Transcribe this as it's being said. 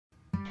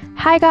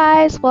Hi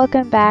guys,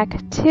 welcome back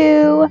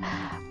to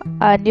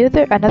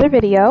another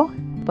video.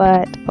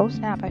 But oh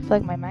snap, I feel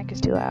like my mic is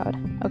too loud.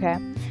 Okay,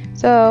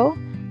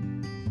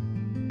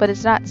 but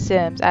it's not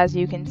Sims, as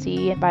you can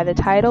see, and by the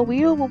title,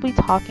 we will be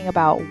talking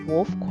about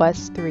Wolf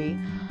Quest 3.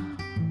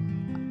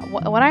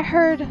 When I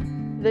heard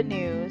the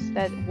news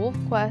that Wolf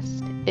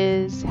Quest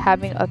is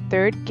having a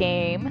third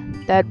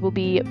game that will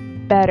be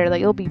better,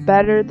 like it'll be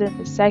better than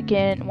the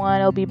second one,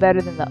 it'll be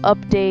better than the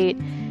update,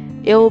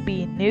 it will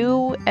be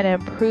new and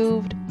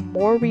improved,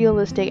 more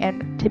realistic,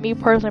 and to me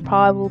personally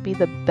probably will be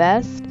the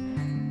best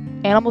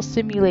animal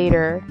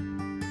simulator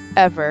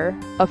ever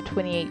of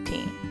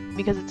 2018,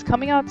 because it's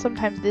coming out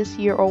sometimes this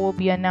year or will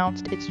be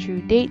announced its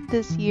true date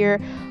this year,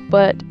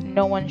 but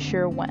no one's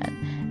sure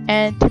when.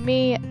 And to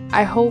me,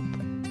 I hope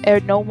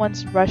no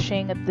one's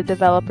rushing the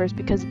developers,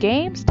 because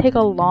games take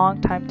a long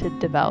time to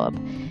develop.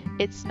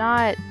 It's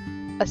not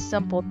a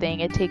simple thing.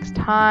 It takes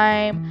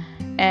time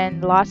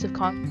and lots of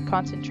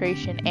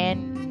concentration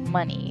and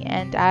money,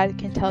 and I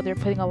can tell they're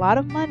putting a lot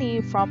of money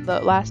from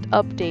the last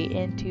update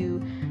into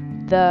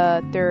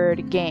the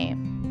third game.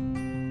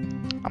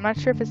 I'm not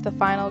sure if it's the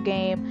final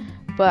game,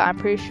 but I'm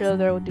pretty sure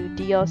they'll do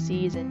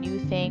DLCs and new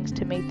things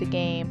to make the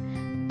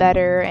game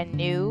better and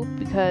new,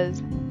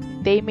 because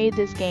they made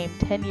this game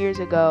 10 years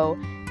ago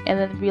and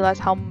then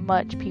realized how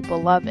much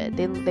people love it.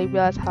 They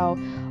realized how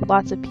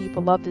lots of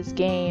people love this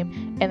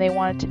game and they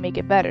wanted to make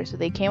it better, so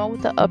they came up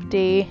with the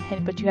update,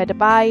 but you had to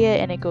buy it,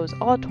 and it goes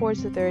all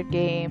towards the third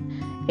game,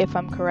 if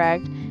I'm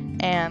correct,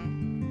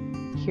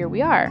 and here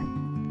we are.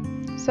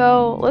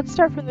 So let's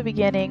start from the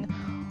beginning.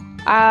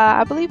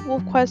 I believe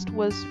Wolf Quest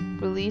was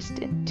released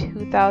in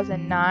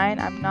 2009.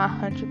 I'm not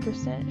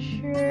 100%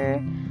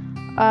 sure.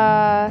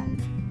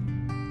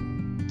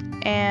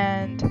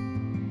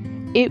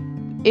 And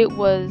it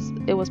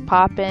was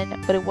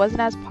poppin', but it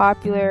wasn't as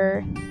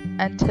popular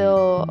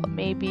until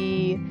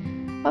maybe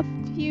a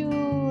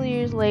few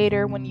years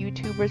later when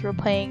YouTubers were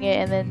playing it,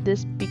 and then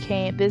this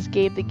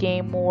gave the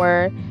game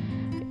more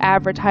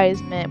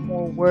advertisement,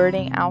 more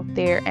wording out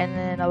there, and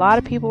then a lot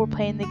of people were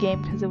playing the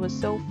game because it was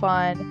so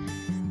fun.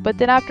 But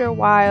then after a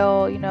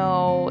while,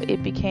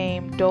 it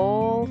became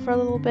dull for a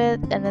little bit,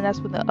 and then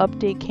that's when the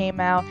update came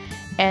out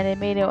and it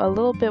made it a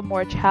little bit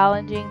more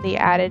challenging. They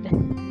added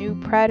new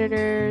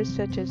predators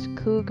such as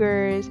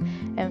cougars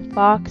and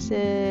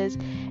foxes,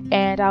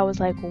 and I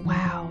was like,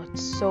 wow,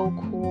 it's so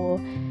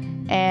cool.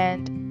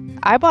 And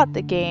I bought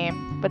the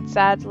game, but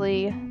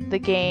sadly the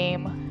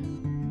game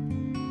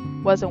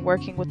wasn't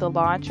working with the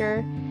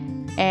launcher,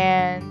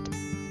 and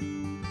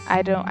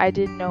I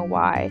didn't know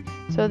why.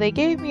 So they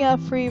gave me a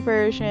free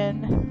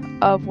version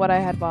of what I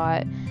had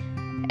bought,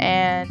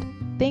 and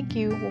thank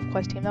you, Wolf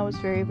Quest team, that was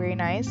very, very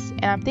nice.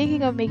 And I'm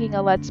thinking of making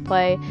a let's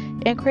play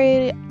and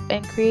create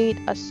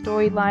a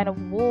storyline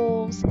of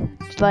wolves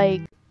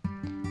like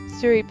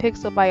Suri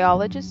Pixel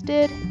Biologist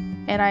did,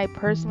 and I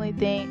personally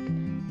think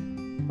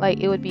like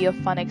it would be a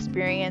fun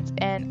experience.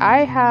 And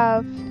I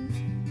have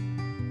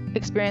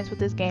experience with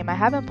this game. I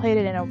haven't played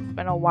it in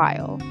a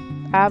while.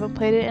 And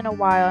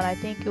I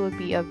think it would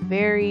be a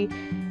very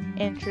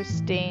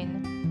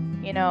interesting,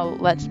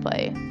 let's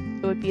play.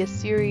 It would be a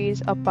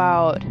series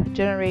about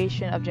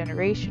generation,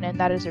 and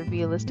that is a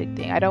realistic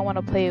thing. I don't want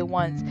to play it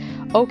once.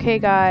 Okay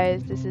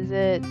guys, this is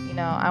it.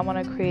 I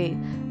want to create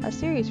a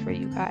series for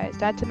you guys.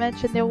 Not to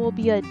mention there will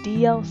be a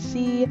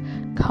DLC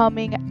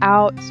coming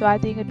out, so I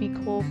think it'd be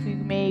cool if we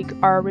make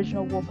our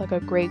original wolf like a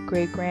great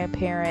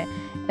grandparent,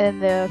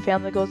 and the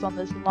family goes on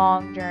this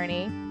long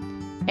journey.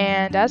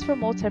 And as for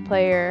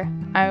multiplayer,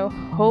 I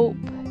hope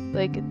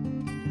like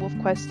Wolf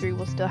Quest 3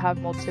 will still have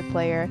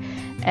multiplayer,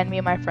 and me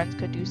and my friends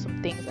could do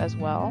some things as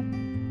well.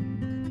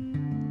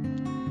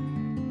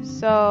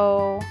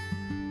 So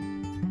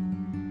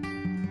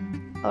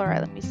alright,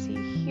 let me see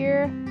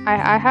here.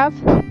 I have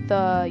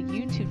the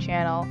YouTube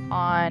channel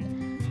on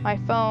my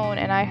phone,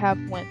 and I have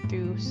went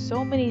through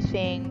so many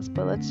things,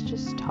 but let's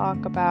just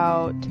talk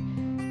about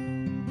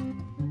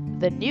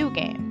the new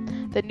game.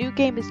 The new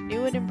game is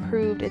new and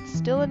improved. It's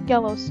still in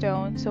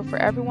Yellowstone, so for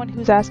everyone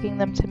who's asking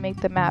them to make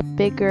the map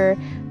bigger,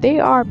 they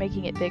are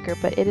making it bigger,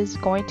 but it is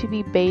going to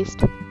be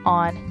based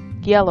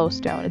on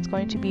Yellowstone. It's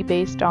going to be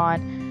based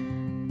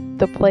on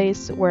the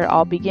place where it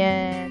all I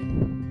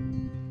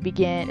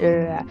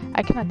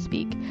cannot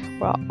speak.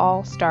 Where it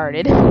all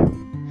started.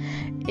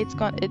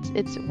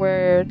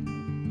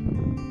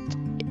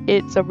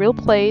 It's a real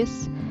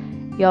place,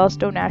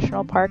 Yellowstone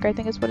National Park, I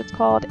think is what it's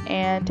called,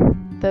 and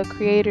the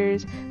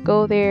creators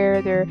go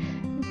there. They're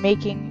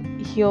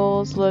making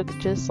hills look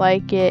just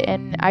like it,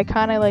 and I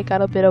kind of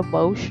got a bit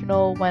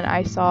emotional when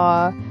I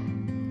saw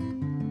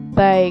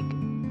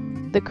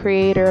the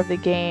creator of the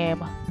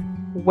game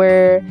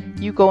where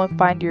you go and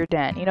find your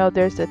den.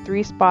 There's the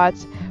 3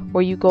 spots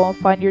where you go and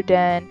find your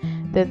den.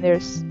 Then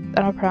there's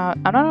I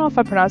don't know if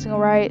I'm pronouncing it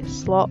right,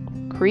 Slot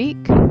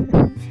Creek,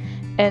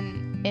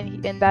 and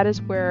that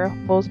is where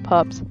most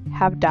pups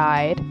have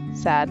died.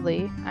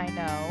 Sadly, I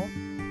know.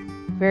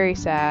 Very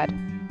sad.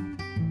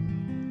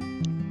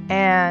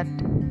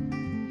 And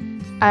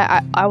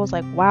I was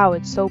like, wow,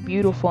 it's so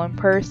beautiful in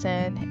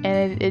person.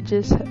 And it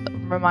just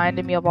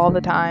reminded me of all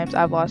the times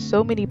I've lost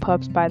so many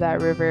pups by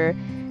that river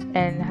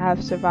and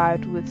have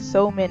survived with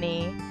so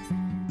many.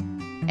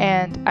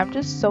 And I'm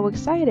just so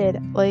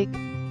excited. Like,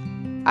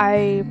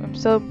 I am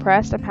so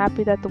impressed. I'm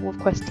happy that the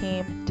WolfQuest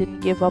team didn't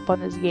give up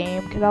on this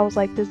game, because I was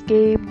like, this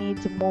game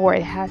needs more.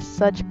 It has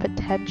such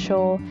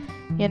potential.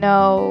 You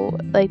know,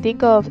 like,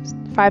 think of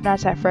Five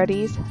Nights at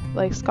Freddy's.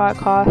 Like, Scott,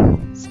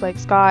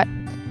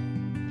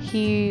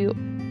 he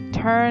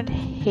turned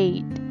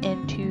hate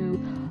into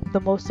the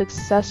most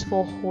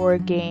successful horror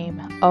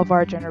game of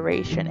our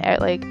generation.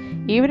 Like,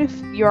 even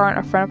if you aren't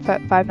a friend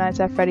of Five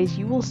Nights at Freddy's,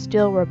 you will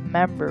still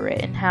remember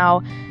it, and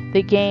how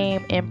the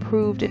game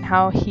improved, and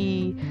how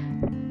he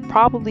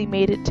probably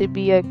made it to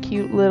be a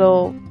cute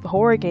little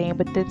horror game,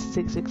 but then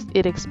since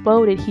it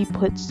exploded, he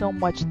put so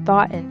much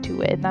thought into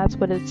it. And that's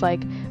what it's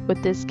like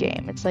with this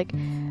game. It's like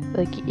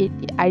it,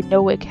 I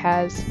know it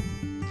has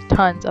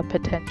tons of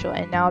potential,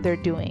 and now they're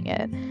doing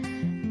it.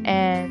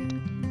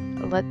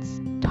 And let's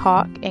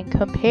talk and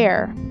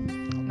compare.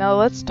 Now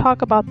let's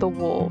talk about the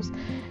wolves.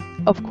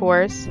 Of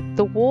course,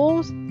 the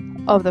wolves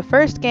of the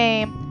first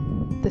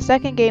game, the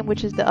second game,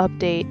 which is the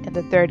update, and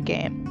the third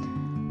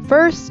game.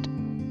 First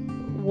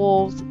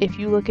wolves, if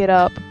you look it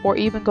up, or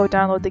even go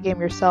download the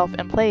game yourself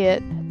and play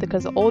it,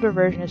 because the older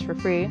version is for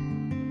free,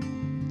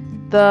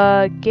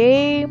 the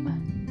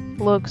game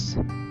looks,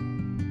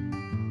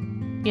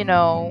 you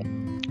know,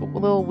 a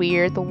little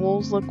weird. The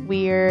wolves look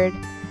weird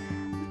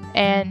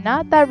and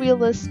not that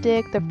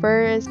realistic. The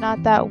fur is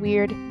not that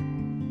weird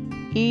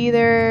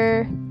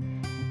either,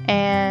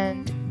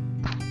 and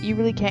you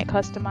really can't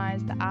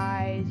customize the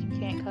eyes. You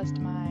can't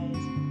customize.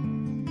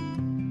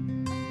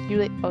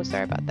 Oh,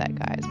 sorry about that,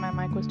 guys. My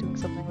mic was doing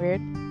something weird.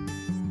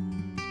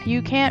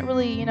 You can't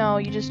really, you know,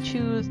 you just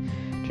choose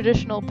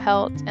traditional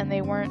pelts, and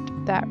they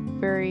weren't that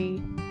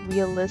very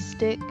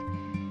realistic.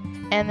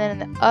 And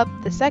then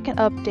the second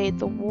update,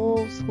 the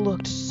wolves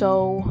looked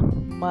so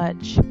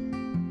much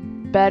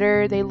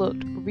better. They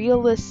looked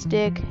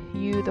realistic.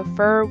 The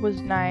fur was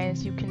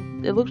nice.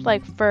 It looked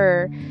like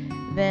fur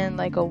than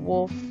like a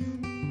wolf,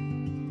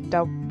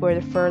 where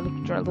the fur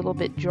looked a little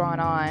bit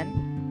drawn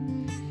on.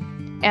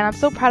 And I'm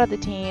so proud of the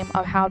team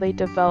of how they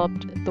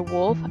developed the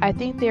wolf. I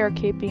think they are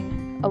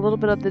keeping a little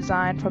bit of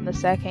design from the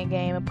second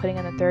game and putting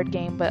in the third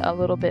game, but a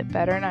little bit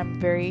better, and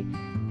I'm very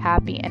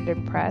happy and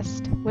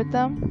impressed with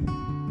them.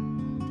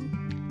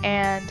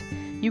 And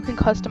you can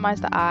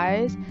customize the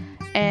eyes,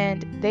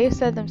 and they've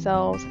said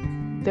themselves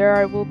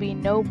there will be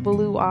no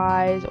blue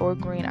eyes or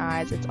green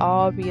eyes. It's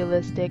all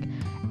realistic.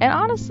 And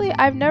honestly,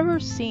 I've never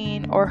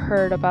seen or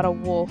heard about a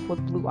wolf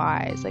with blue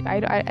eyes. Like,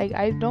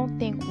 I don't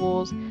think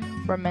wolves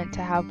were meant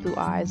to have blue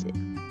eyes.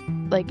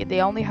 Like, they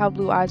only have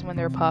blue eyes when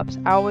they're pups.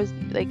 I always,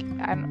 like,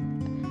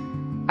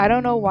 I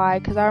don't know why,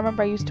 because I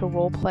remember I used to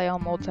roleplay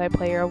on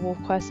multiplayer of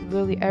WolfQuest, and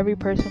literally every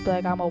person would be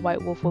like, I'm a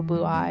white wolf with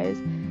blue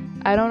eyes.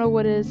 I don't know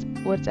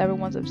what's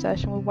everyone's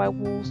obsession with white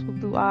wolves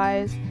with blue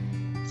eyes,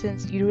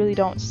 since you really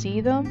don't see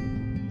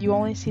them. You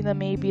only see them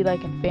maybe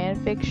like in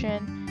fan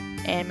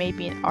fiction and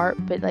maybe in art,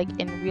 but like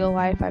in real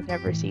life, I've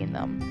never seen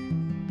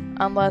them,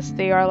 unless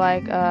they are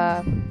like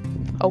a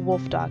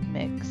wolf dog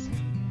mix.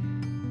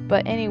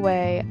 But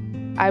anyway,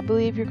 I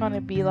believe you're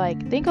gonna be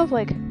like, think of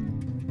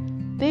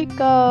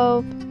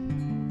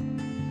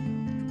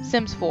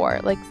Sims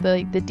 4. Like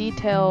the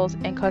details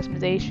and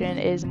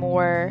customization is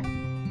more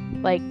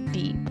like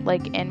deep,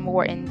 like, and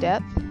more in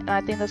depth. And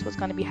I think that's what's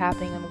gonna be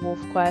happening in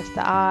WolfQuest.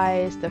 The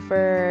eyes, the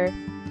fur,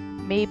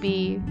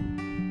 maybe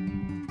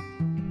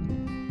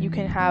you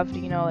can have,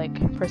 you know,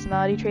 like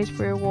personality traits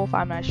for your wolf.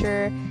 I'm not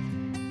sure.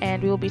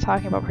 And we will be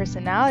talking about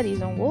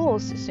personalities in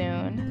wolves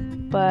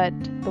soon. But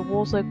the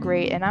wolves look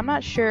great, and I'm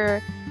not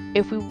sure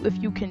if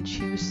you can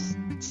choose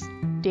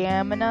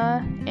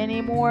stamina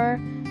anymore,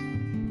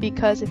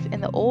 because if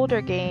in the older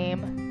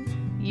game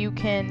you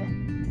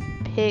can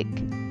pick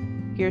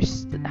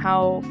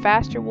how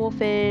fast your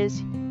wolf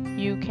is,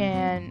 you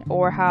can,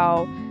 or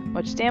how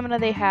much stamina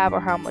they have, or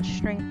how much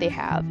strength they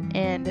have.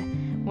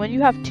 And when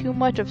you have too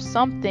much of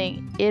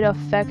something, it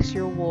affects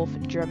your wolf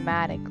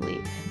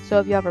dramatically. So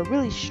if you have a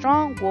really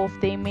strong wolf,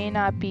 they may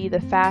not be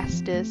the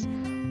fastest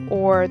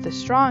or the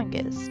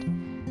strongest.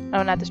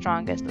 No, not the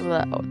strongest,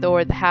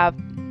 or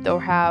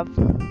have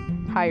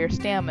higher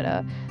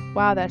stamina.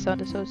 Wow, that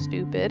sounded so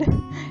stupid.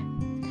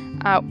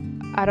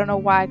 I don't know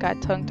why I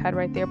got tongue-tied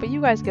right there, but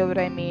you guys get what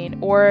I mean.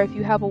 Or if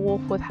you have a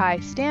wolf with high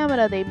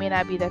stamina, they may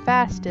not be the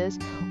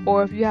fastest.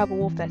 Or if you have a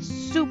wolf that's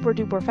super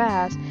duper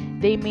fast,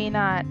 they may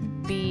not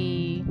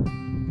be,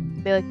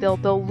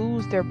 they'll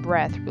lose their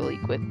breath really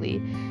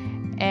quickly.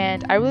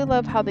 And I really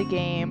love how the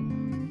game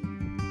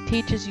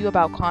teaches you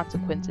about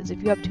consequences.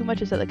 If you have too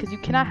much of something, because you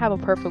cannot have a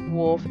perfect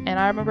wolf. And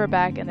I remember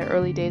back in the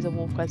early days of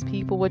WolfQuest,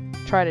 people would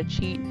try to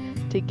cheat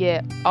to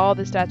get all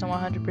the stats on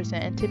 100%.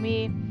 And to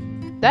me,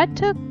 that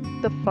took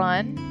the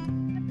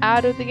fun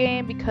out of the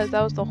game, because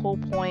that was the whole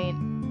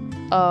point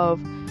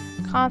of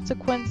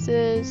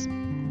consequences,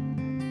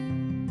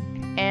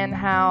 and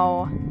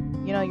how,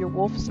 you know, your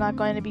wolf is not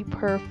going to be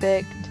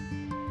perfect.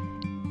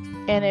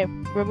 and it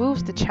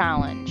removes the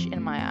challenge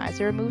in my eyes.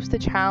 It removes the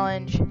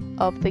challenge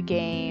of the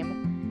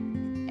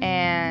game.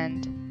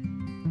 And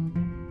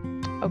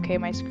okay,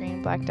 my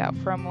screen blacked out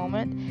for a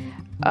moment.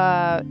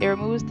 It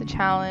removes the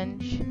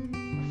challenge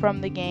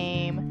from the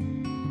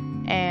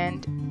game,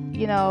 and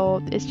you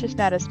know, it's just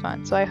not as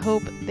fun. So I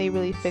hope they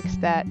really fix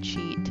that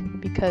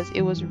cheat, because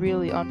it was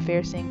really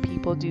unfair seeing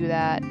people do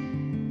that.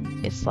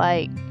 It's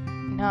like,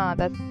 nah,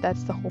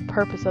 that's the whole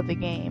purpose of the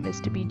game, is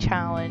to be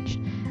challenged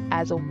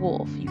as a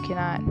wolf. You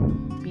cannot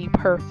be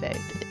perfect.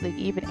 Like,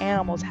 even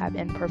animals have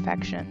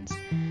imperfections.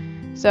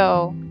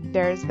 So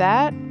there's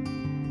that.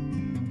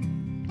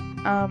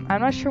 I'm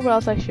not sure what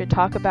else I should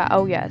talk about.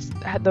 Oh yes,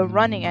 the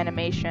running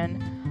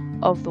animation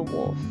of the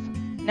wolf.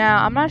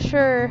 Now, I'm not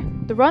sure,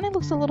 the running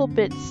looks a little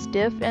bit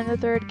stiff in the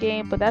third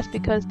game, but that's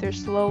because they're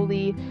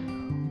slowly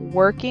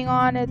working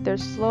on it. They're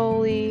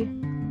slowly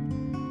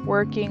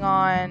working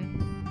on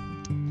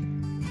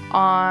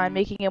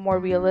making it more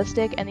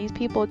realistic, and these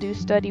people do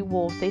study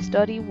wolves. They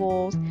study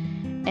wolves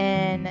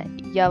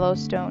in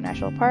Yellowstone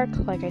National Park,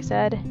 like I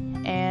said,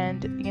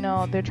 and you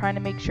know, they're trying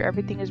to make sure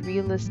everything is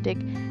realistic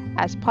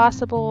as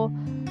possible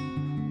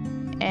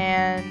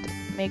and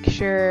make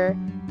sure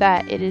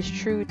that it is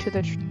true to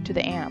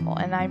the animal.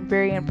 And I'm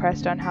very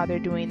impressed on how they're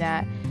doing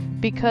that,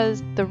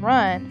 because the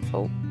run,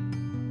 oh,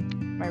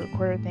 my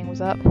recorder thing was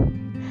up.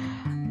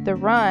 The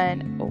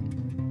run, oh.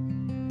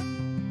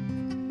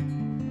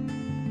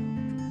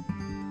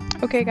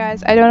 Okay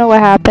guys, I don't know what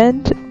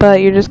happened,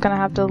 but you're just gonna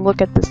have to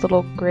look at this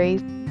little gray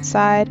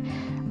side.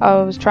 I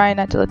was trying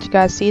not to let you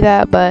guys see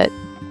that, but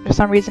for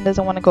some reason it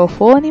doesn't want to go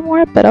full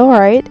anymore, but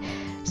alright.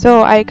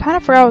 So I kind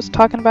of forgot what I was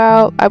talking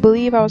about. I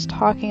believe I was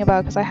talking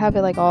about, because I have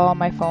it like all on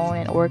my phone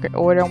in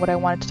order on what I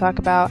wanted to talk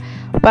about,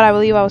 but I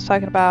believe I was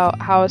talking about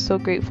how I was so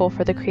grateful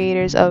for the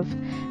creators of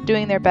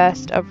doing their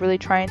best, of really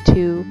trying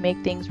to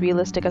make things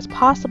realistic as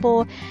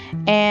possible,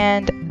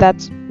 and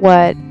that's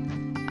what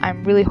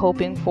I'm really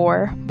hoping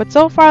for. But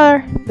so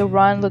far the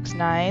run looks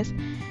nice,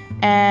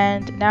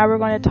 and now we're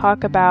going to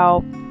talk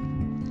about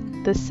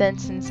the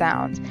scents and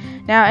sounds.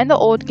 Now, in the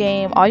old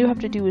game, all you have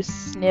to do is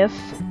sniff,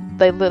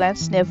 like not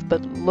sniff,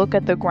 but look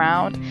at the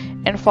ground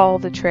and follow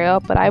the trail.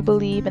 But I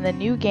believe in the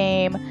new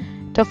game,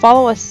 to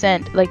follow a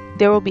scent, like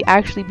there will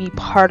actually be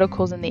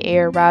particles in the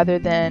air rather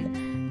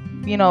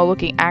than, you know,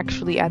 looking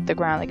actually at the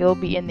ground. Like it'll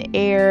be in the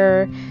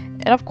air,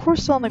 and of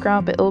course still on the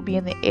ground, but it'll be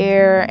in the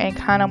air and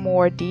kind of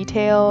more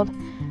detailed,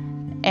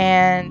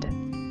 and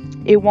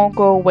it won't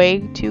go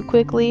away too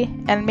quickly.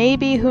 And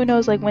maybe, who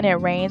knows, like when it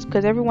rains,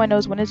 because everyone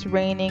knows when it's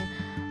raining,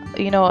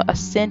 you know, a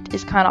scent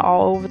is kind of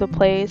all over the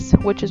place,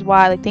 which is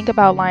why, like, think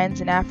about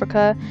lions in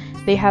Africa.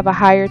 They have a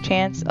higher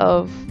chance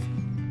of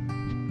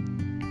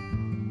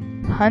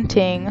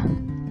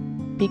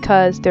hunting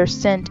because their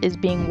scent is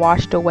being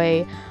washed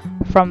away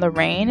from the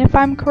rain, if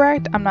I'm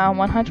correct. I'm not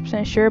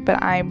 100% sure, but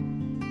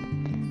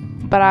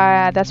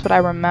that's what I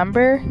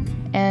remember.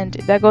 And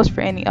that goes for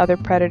any other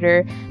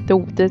predator.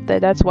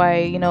 That's why,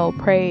 you know,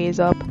 prey is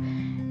up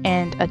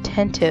and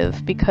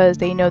attentive, because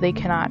they know they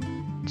cannot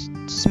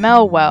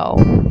smell well,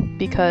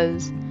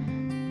 because,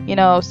 you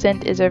know,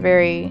 scent is a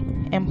very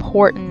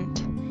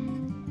important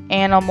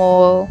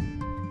animal,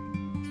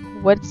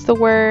 what's the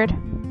word,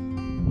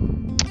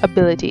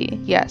 ability.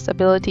 Yes,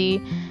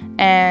 ability.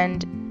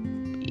 And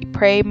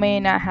prey may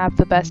not have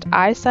the best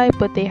eyesight,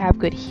 but they have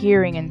good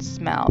hearing and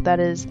smell. That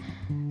is,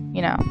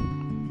 you know,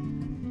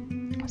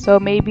 so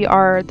maybe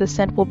the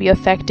scent will be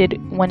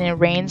affected when it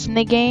rains in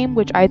the game,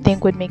 which I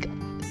think would make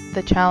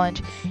the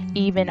challenge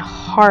even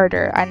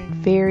harder and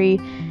very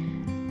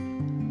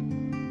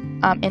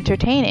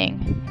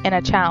entertaining in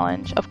a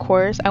challenge. Of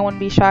course, I wouldn't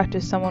be shocked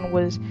if someone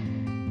was,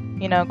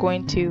 you know,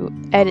 going to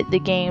edit the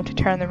game to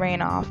turn the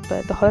rain off,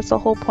 but that's the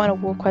whole point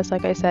of Wolf Quest.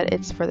 Like I said,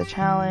 it's for the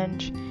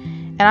challenge.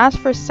 And as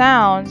for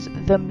sounds,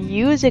 the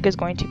music is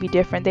going to be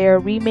different. They are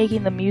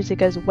remaking the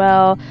music as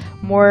well,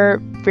 more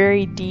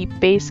very deep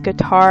bass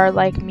guitar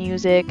like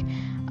music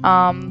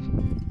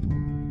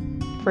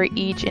for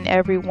each and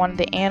every one of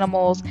the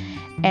animals.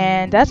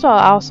 And that's what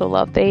I also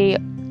love. They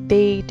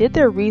did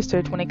their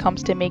research when it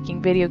comes to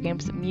making video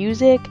games.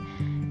 Music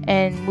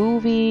and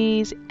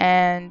movies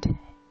and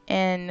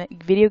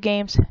video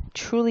games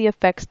truly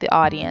affects the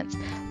audience.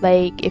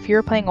 Like, if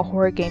you're playing a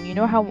horror game, you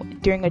know how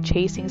during a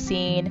chasing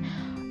scene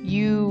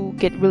you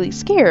get really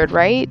scared,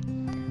 right?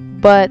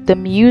 But the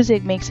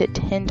music makes it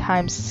 10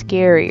 times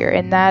scarier,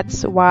 and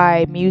that's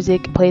why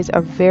music plays a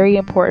very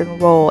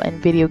important role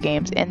in video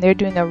games, and they're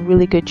doing a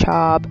really good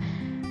job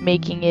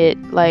making it,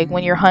 like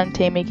when you're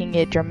hunting, making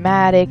it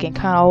dramatic and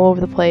kind of all over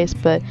the place,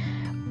 but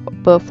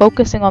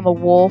focusing on the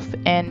wolf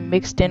and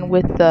mixed in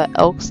with the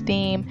elk's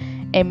theme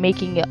and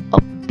making it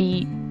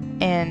upbeat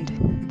and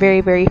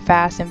very, very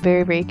fast and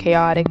very, very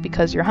chaotic,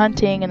 because you're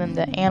hunting and then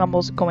the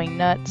animals going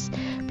nuts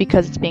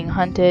because it's being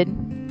hunted.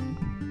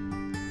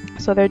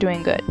 So they're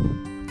doing good.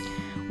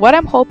 What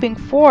I'm hoping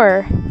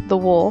for the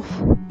wolf,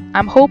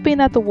 I'm hoping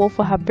that the wolf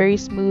will have very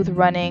smooth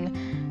running,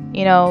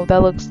 you know,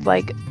 that looks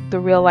like the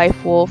real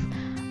life wolf.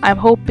 I'm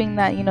hoping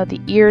that, you know,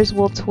 the ears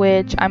will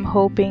twitch. I'm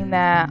hoping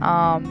that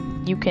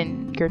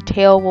your your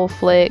tail will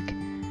flick.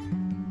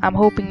 I'm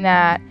hoping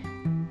that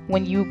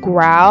when you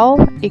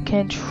growl, it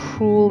can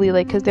truly,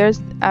 like, because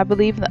there's, I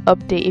believe in the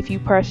update, if you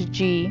press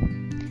G,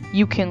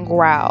 you can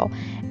growl.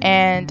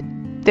 And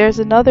there's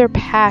another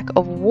pack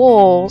of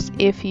wolves,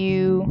 if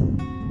you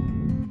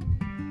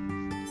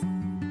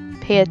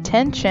pay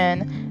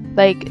attention,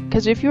 like,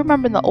 because if you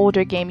remember in the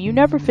older game, you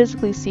never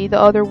physically see the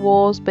other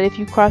wolves, but if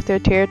you cross their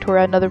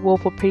territory, another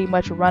wolf will pretty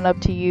much run up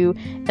to you,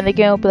 and the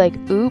game will be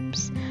like,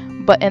 oops.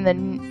 But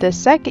in the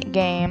second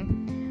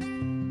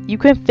game, you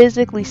can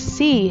physically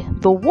see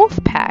the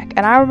wolf pack,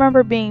 and I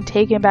remember being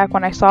taken back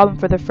when I saw them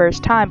for the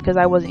first time because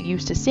I wasn't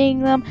used to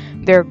seeing them.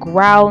 They're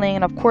growling,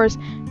 and of course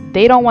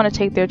they don't want to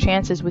take their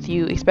chances with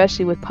you,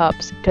 especially with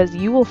pups, because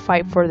you will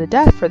fight for the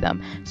death for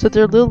them. So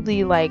they're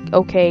literally like,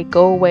 okay,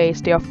 go away,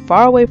 stay as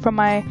far away from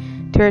my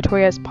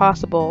territory as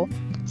possible.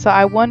 So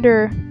I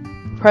wonder,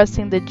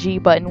 pressing the G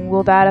button,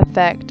 will that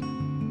affect,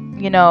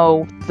 you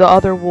know, the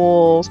other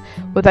wolves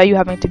without you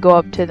having to go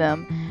up to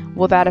them?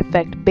 Will that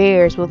affect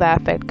bears? Will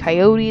that affect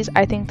coyotes?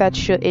 I think that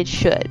it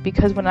should,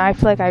 because when I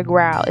feel like I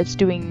growl, it's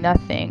doing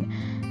nothing.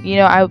 You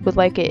know, I would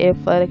like it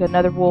if like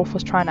another wolf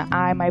was trying to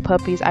eye my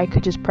puppies, I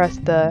could just press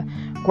the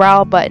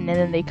growl button and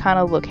then they kind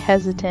of look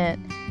hesitant.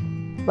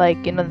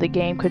 Like, you know, the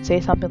game could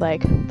say something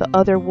like, the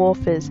other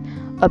wolf is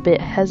a bit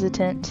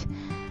hesitant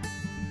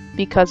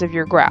because of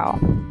your growl.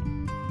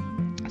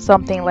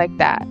 Something like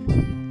that.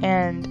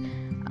 And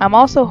I'm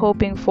also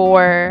hoping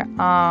for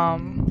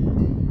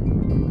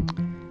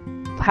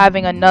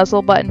having a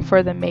nuzzle button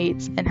for the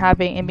mates, and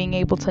being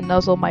able to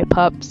nuzzle my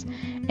pups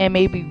and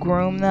maybe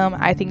groom them.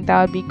 I think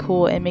that would be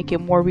cool and make it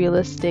more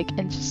realistic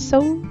and just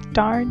so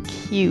darn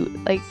cute.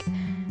 Like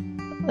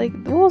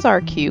wolves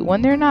are cute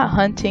when they're not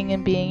hunting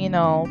and being, you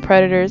know,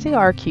 predators. They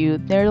are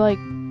cute. They're like,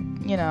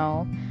 you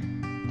know,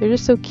 they're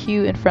just so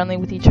cute and friendly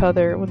with each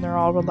other when they're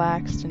all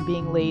relaxed and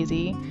being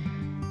lazy.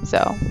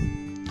 So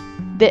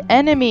the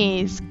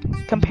enemies,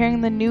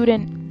 comparing the new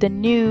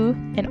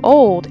and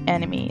old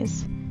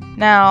enemies.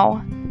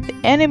 Now, the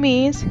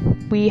enemies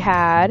we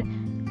had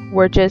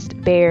were just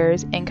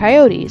bears and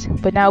coyotes,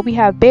 but now we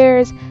have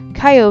bears,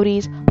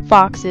 coyotes,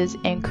 foxes,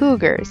 and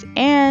cougars.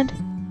 And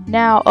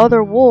now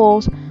other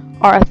wolves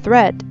are a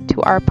threat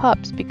to our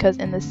pups, because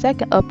in the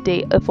second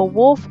update, if a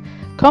wolf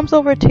comes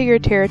over to your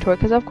territory,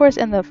 because of course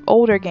in the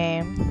older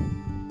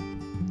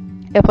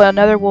game, if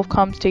another wolf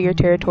comes to your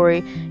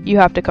territory, you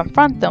have to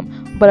confront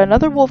them, but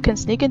another wolf can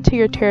sneak into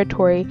your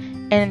territory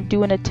and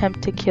do an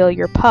attempt to kill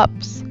your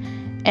pups.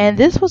 And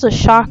this was a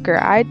shocker.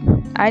 I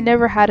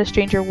never had a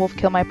stranger wolf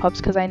kill my pups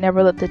because I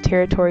never let the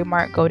territory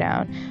mark go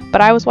down.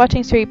 But I was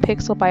watching Siri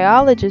Pixel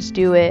Biologist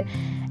do it,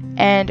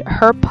 and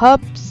her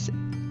pup's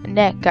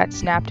neck got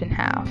snapped in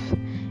half.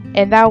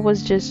 And that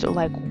was just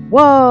like,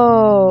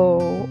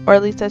 whoa! Or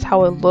at least that's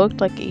how it looked.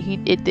 Like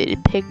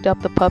it picked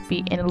up the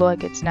puppy and it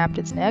looked like it snapped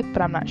its neck,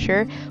 but I'm not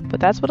sure. But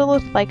that's what it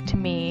looked like to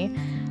me.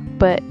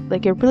 But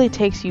like, it really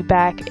takes you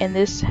back, and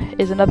this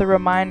is another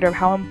reminder of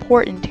how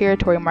important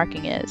territory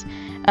marking is.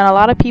 And a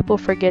lot of people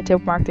forget to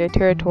mark their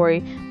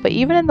territory, but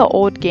even in the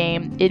old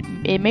game,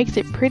 it makes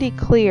it pretty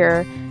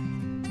clear.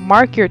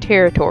 Mark your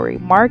territory,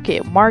 mark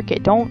it.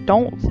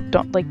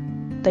 Don't like,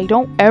 they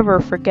don't ever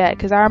forget.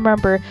 Because I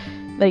remember,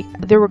 like,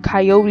 there were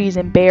coyotes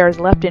and bears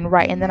left and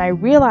right, and then I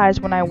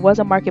realized when I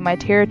wasn't marking my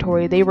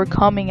territory, they were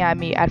coming at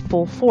me at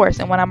full force.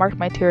 And when I marked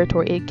my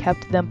territory, it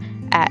kept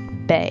them at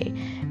bay.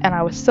 And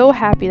I was so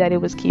happy that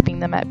it was keeping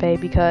them at bay,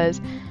 because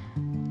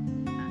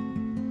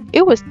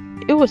it was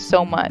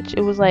so much.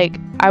 It was like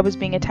I was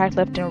being attacked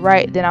left and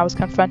right, then I was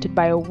confronted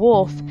by a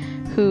wolf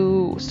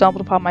who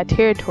stumbled upon my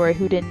territory,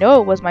 who didn't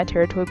know it was my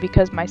territory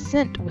because my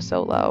scent was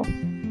so low.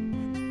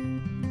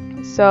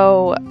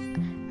 So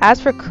as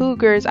for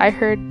cougars, I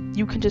heard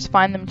you can just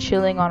find them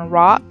chilling on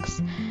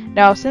rocks.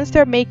 Now, since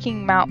they're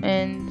making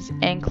mountains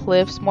and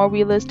cliffs more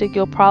realistic,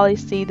 you'll probably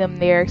see them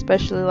there,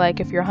 especially like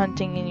if you're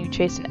hunting and you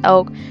chase an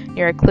elk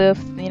near a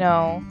cliff, you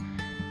know,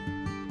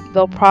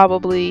 they'll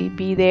probably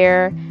be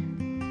there.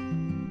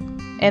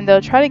 And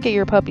they'll try to get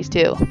your puppies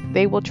too.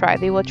 They will try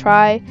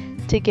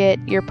to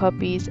get your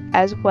puppies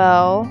as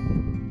well,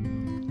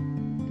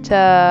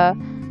 to,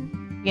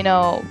 you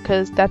know,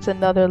 because that's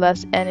another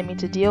less enemy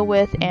to deal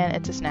with, and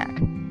it's a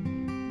snack.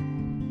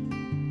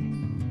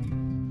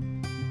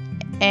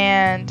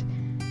 And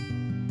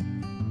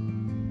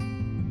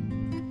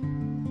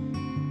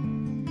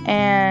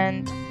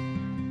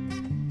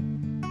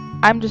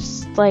I'm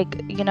just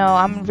like, you know,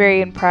 I'm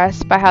very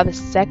impressed by how the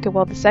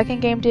second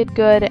game did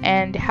good,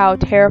 and how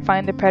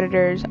terrifying the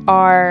predators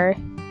are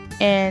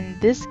in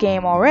this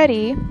game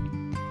already.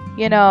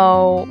 You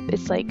know,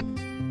 it's like,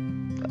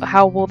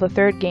 how will the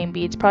third game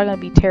be? It's probably going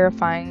to be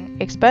terrifying,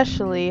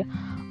 especially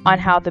on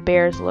how the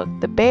bears look.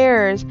 The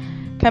bears,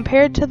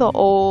 compared to the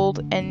old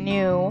and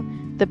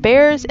new, the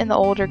bears in the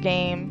older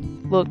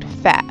game looked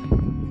fat.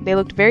 They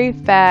looked very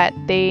fat.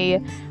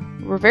 They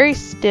were very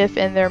stiff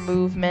in their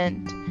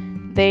movement.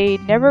 They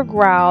never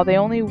growled. They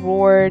only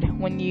roared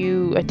when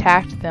you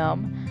attacked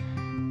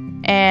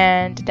them.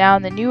 And now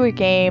in the newer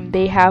game,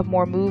 they have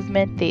more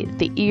movement.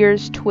 The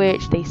ears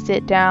twitch, they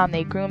sit down,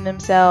 they groom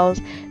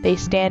themselves, they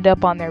stand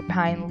up on their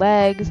hind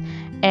legs.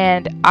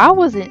 And I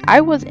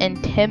was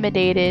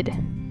intimidated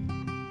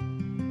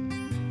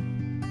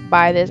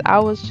by this. I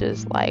was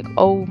just like,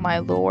 oh my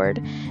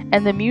lord.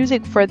 And the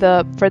music for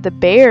the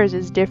bears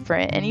is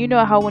different. And you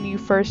know how when you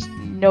first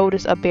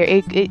notice a bear,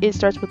 it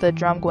starts with a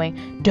drum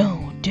going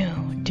do do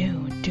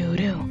do do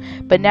do.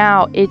 But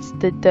now it's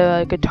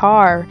the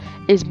guitar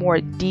is more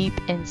deep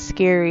and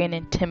scary and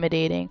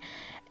intimidating.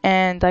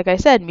 And like I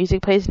said,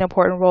 music plays an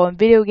important role in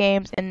video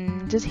games,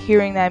 and just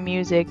hearing that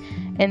music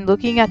and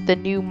looking at the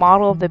new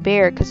model of the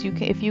bear, because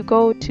if you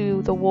go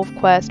to the Wolf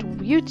Quest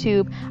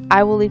YouTube,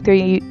 I will leave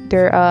their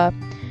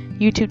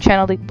YouTube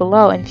channel link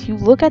below, and if you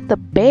look at the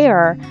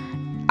bear,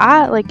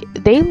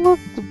 they look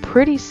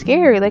pretty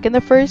scary. Like in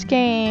the first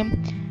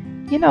game,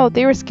 you know,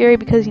 they were scary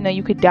because, you know,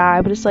 you could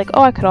die, but it's like,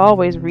 oh, I could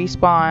always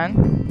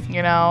respawn.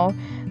 You know,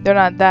 they're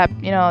not that,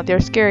 you know, they're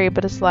scary,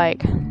 but it's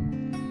like,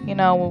 you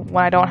know,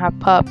 when I don't have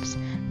pups,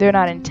 they're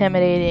not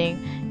intimidating.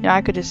 You know,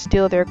 I could just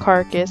steal their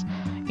carcass.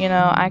 You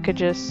know, I could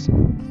just, you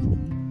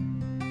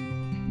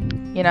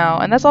know,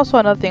 and that's also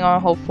another thing I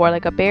hope for.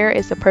 Like, a bear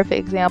is a perfect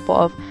example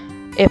of,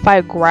 if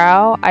I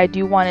growl, I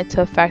do want it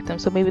to affect them.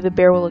 So maybe the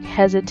bear will look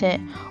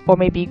hesitant, or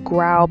maybe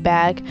growl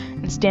back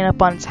and stand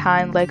up on its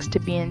hind legs to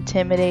be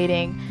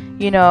intimidating.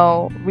 You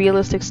know,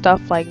 realistic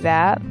stuff like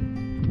that.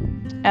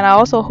 And I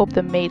also hope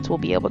the mates will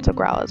be able to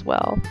growl as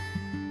well.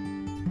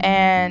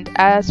 And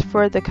as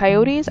for the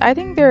coyotes, I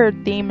think their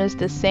theme is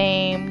the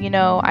same. You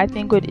know, I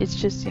think it's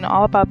just, you know,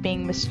 all about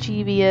being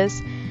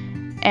mischievous.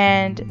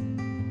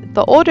 And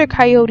the older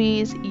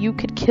coyotes, you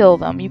could kill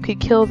them. You could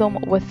kill them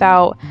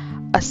without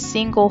a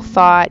single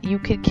thought. You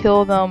could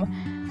kill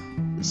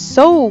them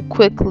so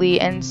quickly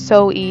and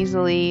so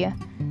easily.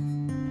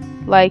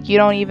 Like, you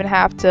don't even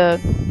have to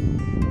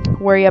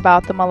worry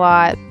about them a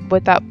lot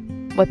without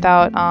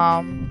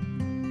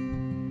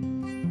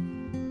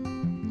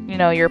you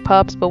know, your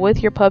pups. But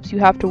with your pups, you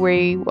have to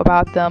worry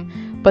about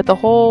them. But the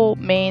whole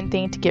main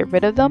thing to get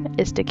rid of them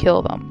is to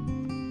kill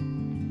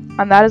them.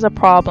 And that is a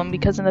problem,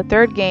 because in the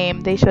third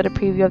game, they showed a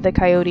preview of the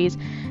coyotes.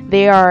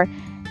 They are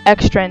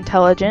extra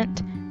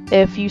intelligent.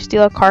 If you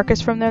steal a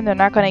carcass from them, they're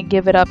not going to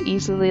give it up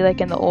easily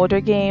like in the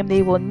older game.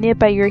 They will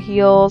nip at your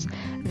heels.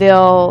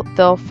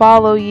 They'll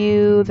follow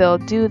you. They'll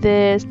do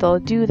this. They'll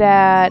do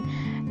that.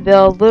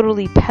 They'll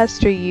literally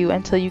pester you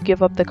until you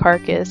give up the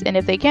carcass. And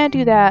if they can't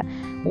do that,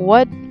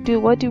 what do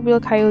real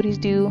coyotes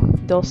do?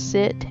 They'll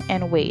sit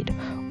and wait,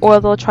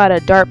 or they'll try to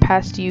dart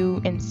past you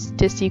and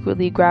to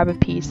secretly grab a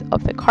piece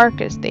of the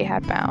carcass they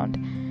had found.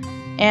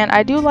 And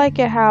I do like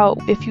it how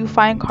if you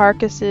find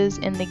carcasses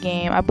in the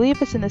game, I believe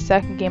it's in the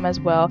second game as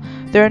well,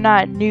 they're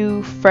not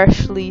new,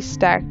 freshly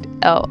stacked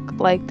elk.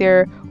 Like,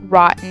 they're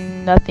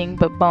rotten, nothing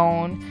but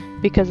bone,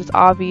 because it's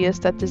obvious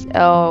that this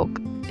elk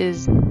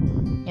is,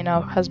 you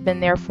know, has been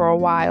there for a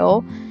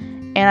while.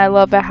 And I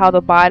love it how the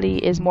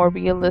body is more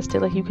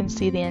realistic. Like, you can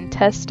see the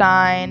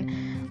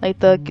intestine. Like,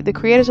 the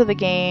creators of the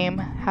game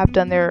have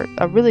done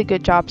a really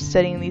good job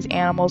studying these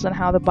animals and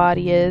how the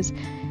body is,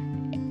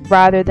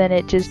 rather than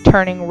it just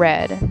turning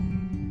red.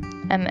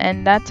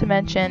 And not to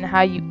mention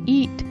how you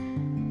eat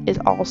is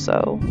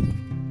also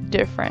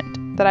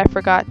different, that I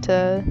forgot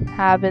to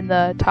have in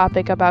the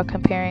topic about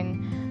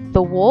comparing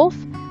the wolf.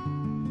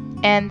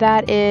 And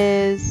that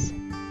is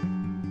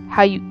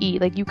how you eat.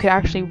 Like, you could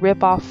actually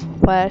rip off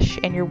flesh,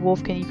 and you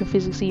can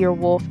physically see your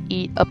wolf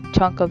eat a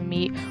chunk of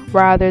meat,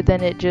 rather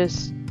than it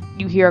just,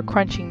 you hear a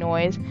crunching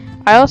noise.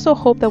 I also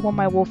hope that when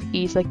my wolf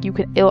eats, like,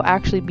 it'll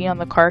actually be on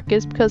the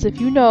carcass, because if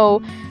you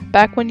know,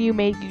 back when you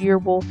made your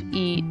wolf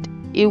eat,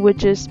 it would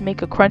just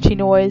make a crunchy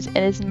noise, and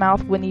its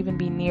mouth wouldn't even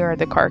be near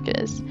the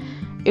carcass.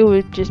 It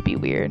would just be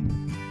weird.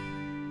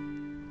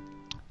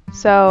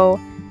 So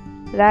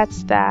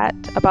that's that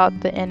about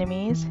the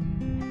enemies.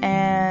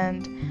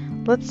 And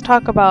let's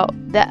talk about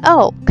the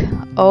elk.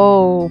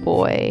 Oh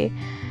boy,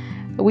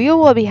 we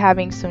will be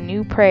having some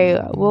new prey.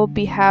 We'll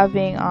be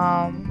having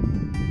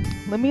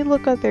let me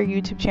look at their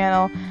YouTube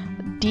channel,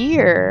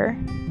 deer,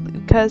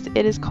 because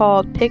it is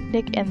called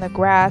Picnic in the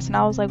Grass. And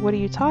I was like, what are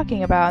you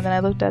talking about? And then I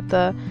looked at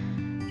the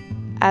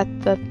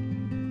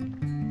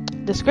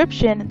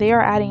description. They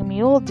are adding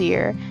mule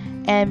deer,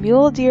 and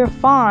mule deer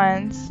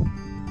fawns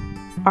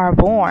are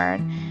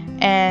born.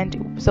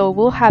 And so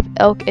we'll have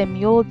elk and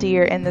mule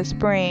deer in the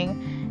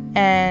spring,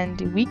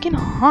 and we can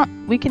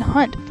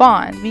hunt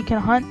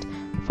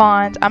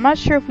fawns. I'm not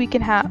sure if we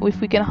can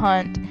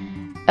hunt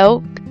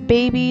elk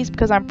babies,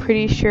 because I'm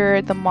pretty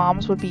sure the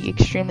moms would be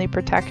extremely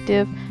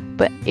protective,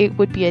 but it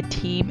would be a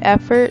team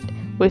effort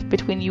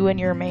between you and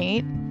your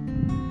mate.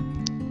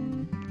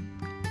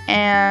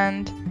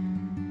 And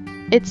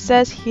it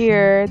says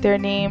here they're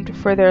named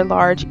for their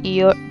large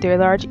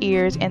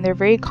ears, and they're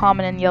very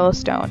common in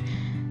Yellowstone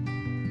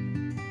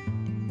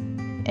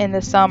in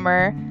the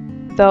summer,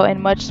 though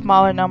in much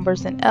smaller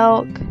numbers than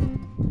elk.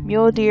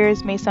 Mule deer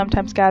may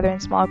sometimes gather in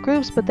small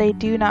groups, but they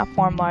do not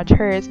form large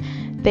herds.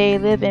 They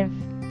live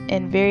in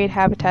varied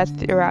habitats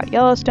throughout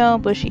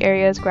Yellowstone, bushy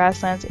areas,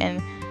 grasslands,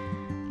 and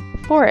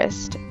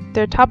forest.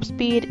 Their top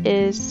speed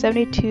is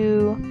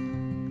 72.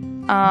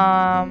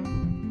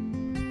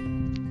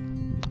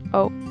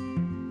 Oh,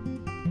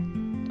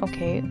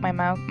 okay.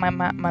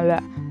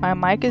 My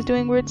mic is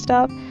doing weird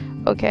stuff.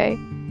 Okay.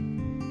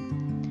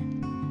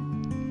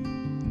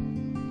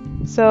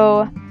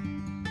 So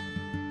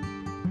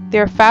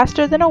they're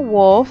faster than a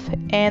wolf,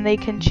 and they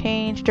can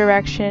change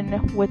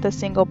direction with a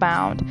single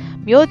bound.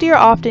 Mule deer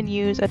often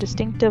use a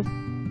distinctive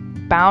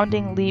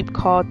bounding leap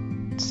called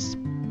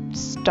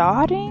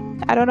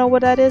stotting, I don't know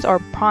what that is, or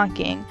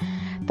pronking,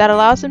 that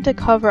allows them to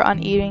cover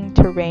uneven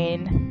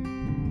terrain.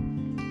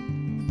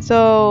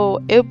 So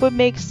it would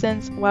make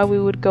sense why we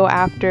would go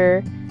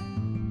after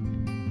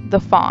the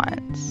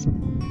fawns.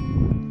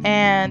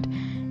 And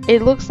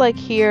it looks like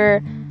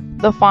here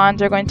the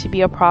fawns are going to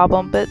be a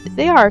problem, but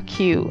they are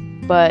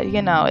cute. But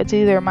you know, it's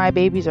either my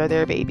babies or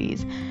their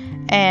babies.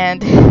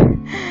 And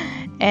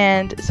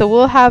so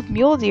we'll have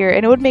mule deer,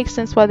 and it would make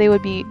sense why they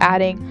would be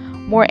adding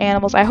more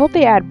animals. I hope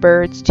they add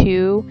birds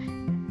too,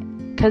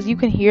 because you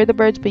can hear the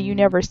birds but you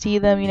never see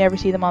them. You never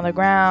see them on the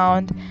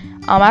ground.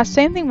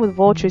 Same thing with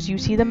vultures. You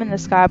see them in the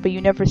sky but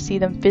you never see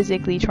them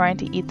physically trying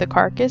to eat the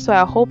carcass. So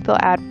I hope they'll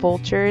add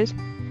vultures.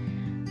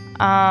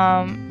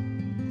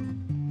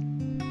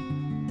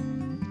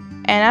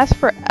 And as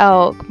for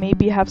elk,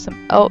 maybe have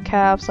some elk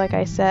calves like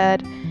I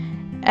said.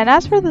 And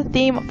as for the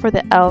theme for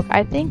the elk,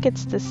 I think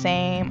it's the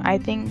same.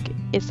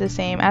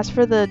 As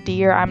for the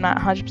deer, I'm not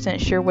 100%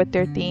 sure what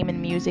their theme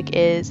and music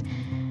is.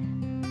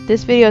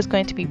 This video is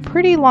going to be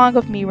pretty long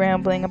of me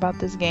rambling about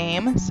this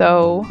game,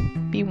 so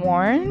be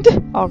warned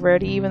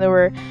already, even though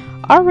we're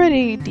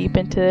already deep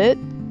into it.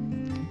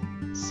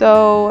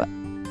 So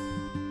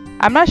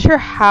I'm not sure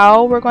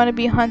how we're going to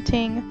be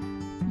hunting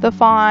the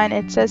fawn.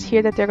 It says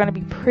here that they're going to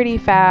be pretty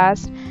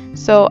fast,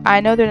 so I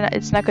know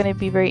it's not going to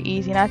be very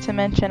easy. Not to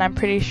mention, I'm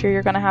pretty sure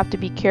you're going to have to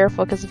be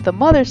careful, because if the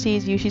mother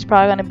sees you, she's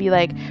probably going to be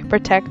like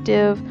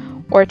protective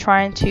or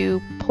trying to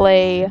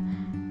play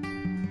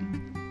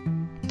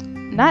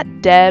not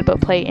dead but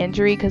play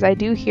injury, because I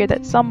do hear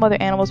that some other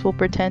animals will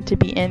pretend to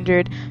be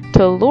injured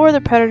to lure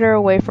the predator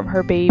away from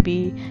her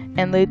baby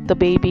and let the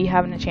baby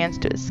having a chance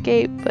to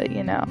escape. But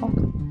you know,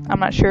 I'm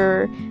not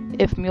sure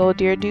if mule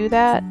deer do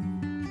that.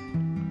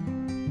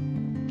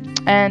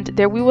 And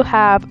there we will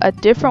have a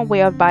different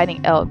way of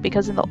biting elk,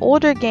 because in the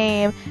older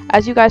game,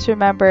 as you guys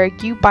remember,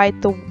 you bite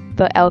the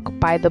elk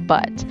by the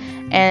butt,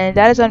 and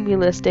that is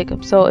unrealistic.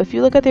 So if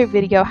you look at their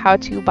video how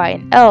to bite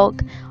an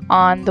elk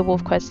on the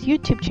WolfQuest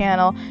YouTube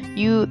channel,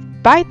 you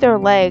bite their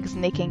legs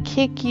and they can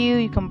kick you,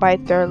 you can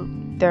bite their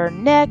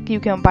neck, you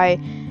can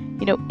bite,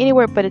 you know,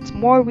 anywhere, but it's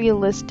more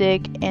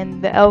realistic,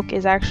 and the elk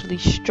is actually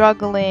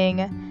struggling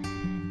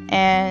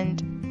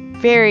and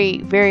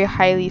very, very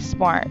highly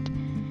smart.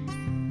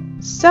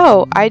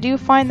 So I do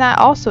find that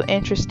also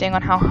interesting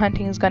on how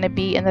hunting is going to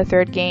be in the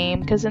third game,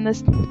 because in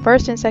this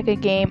first and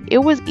second game it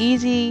was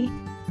easy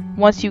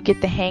once you get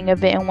the hang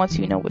of it and once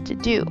you know what to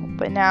do,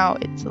 but now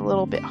it's a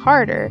little bit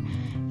harder,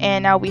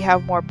 and now we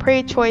have more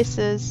prey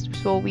choices.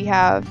 So we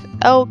have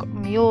elk,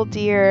 mule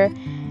deer,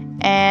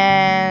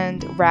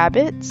 and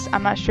rabbits.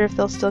 I'm not sure if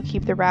they'll still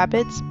keep the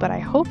rabbits, but I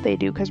hope they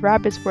do, because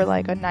rabbits were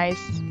like a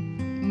nice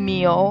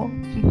meal,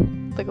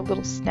 like a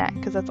little snack,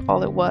 because that's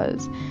all it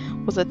was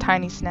a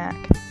tiny snack.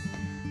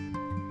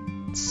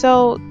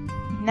 So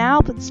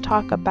now let's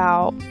talk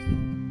about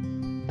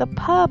the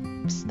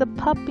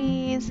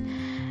puppies.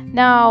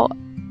 Now,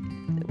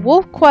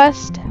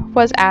 WolfQuest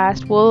was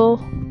asked,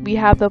 will we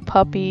have the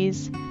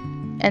puppies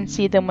and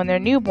see them when they're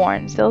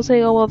newborns? They'll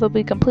say, oh well, they'll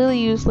be completely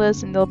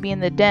useless and they'll be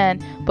in the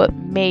den, but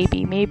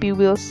maybe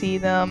we'll see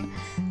them,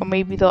 or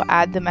maybe they'll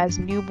add them as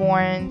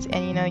newborns,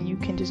 and you know, you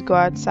can just go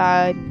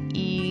outside and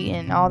eat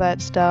and all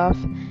that stuff.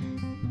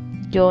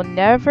 You'll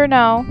never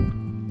know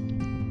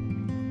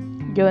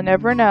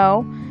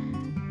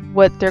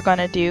what they're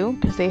gonna do,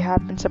 because they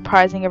have been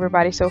surprising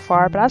everybody so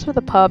far. But as for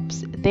the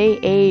pups, they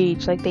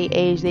age,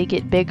 they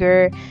get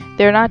bigger.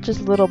 They're not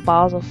just little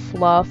balls of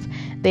fluff.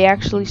 They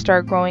actually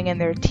start growing in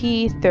their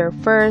teeth. Their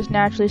fur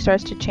naturally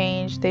starts to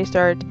change. They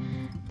start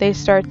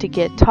to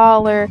get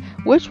taller,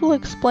 which will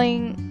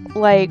explain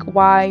like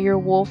why your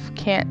wolf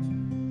can't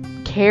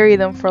carry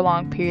them for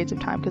long periods of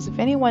time. Because if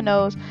anyone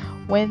knows,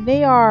 when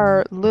they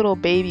are little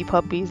baby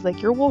puppies,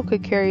 like your wolf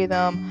could carry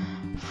them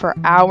for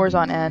hours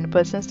on end,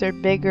 but since they're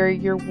bigger,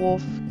 your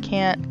wolf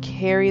can't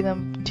carry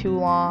them too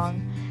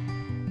long,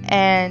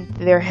 and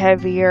they're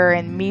heavier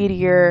and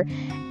meatier,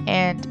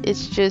 and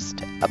it's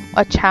just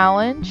a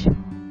challenge.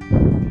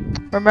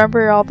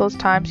 Remember all those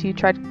times you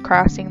tried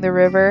crossing the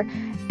river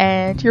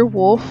and your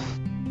wolf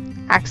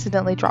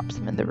accidentally drops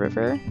them in the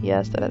river?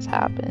 Yes, that has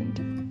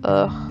happened.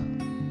 Ugh,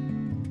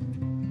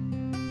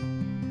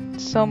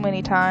 so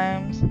many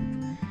times.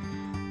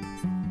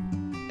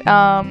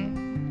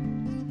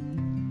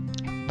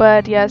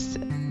 But yes,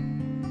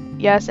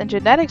 and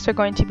genetics are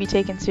going to be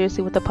taken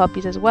seriously with the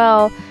puppies as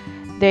well.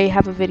 They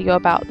have a video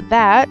about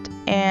that,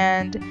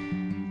 and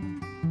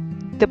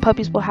the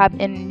puppies will have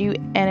new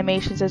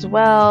animations as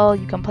well.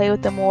 You can play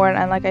with them more,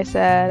 and like I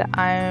said,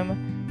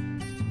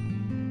 I'm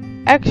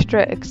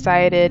extra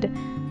excited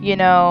you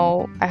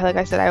know, like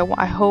I said,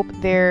 I hope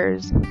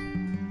there's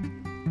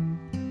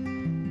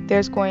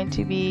going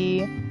to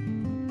be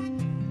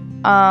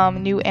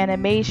new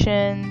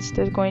animations.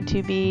 There's going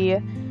to be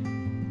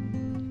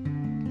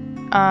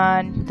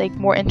like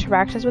more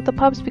interactions with the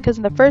pups, because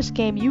in the first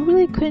game you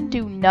really couldn't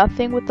do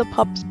nothing with the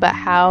pups but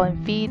howl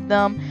and feed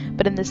them.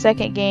 But in the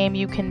second game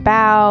you can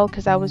bow,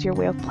 because that was your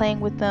way of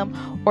playing with them,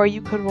 or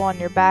you could roll on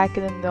your back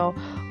and then they'll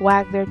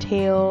wag their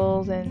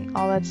tails and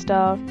all that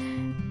stuff.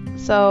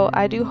 So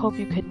I do hope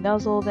you could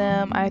nuzzle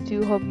them. I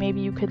do hope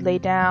maybe you could lay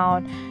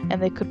down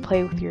and they could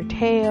play with your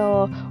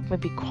tail,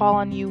 maybe crawl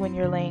on you when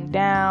you're laying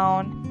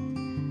down.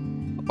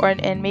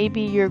 And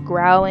maybe your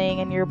growling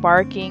and your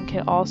barking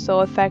can also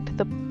affect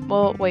the,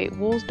 well, wait,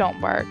 wolves don't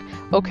bark.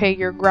 Okay,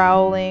 your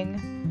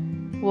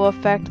growling will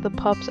affect the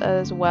pups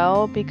as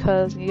well,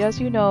 because as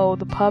you know,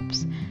 the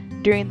pups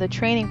during the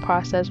training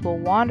process will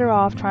wander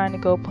off trying to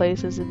go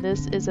places, and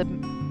this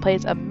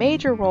plays a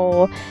major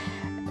role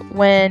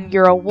when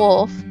you're a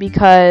wolf,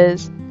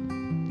 because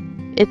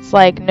it's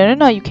like,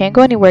 no, you can't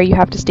go anywhere, you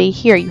have to stay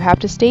here. You have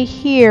to stay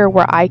here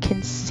where I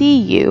can see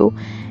you.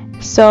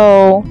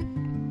 So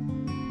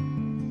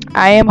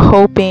I am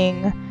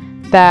hoping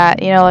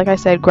that, you know, like I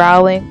said,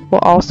 growling will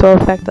also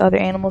affect the other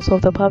animals. So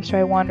if the pups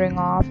try wandering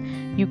off,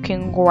 you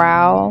can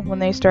growl when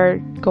they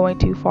start going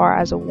too far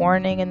as a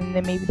warning, and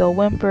then maybe they'll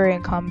whimper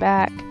and come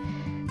back.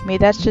 Maybe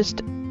that's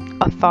just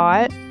a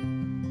thought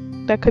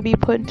that could be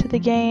put into the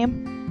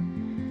game.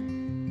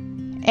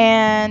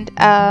 And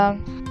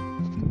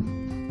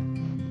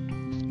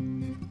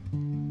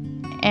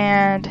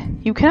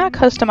you cannot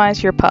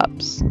customize your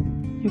pups.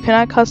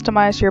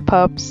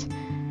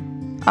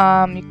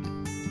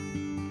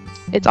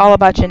 It's all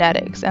about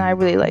genetics, and I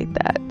really like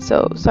that.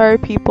 So sorry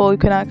people, you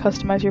cannot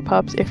customize your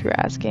pups if you're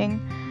asking.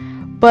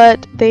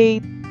 But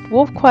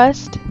Wolf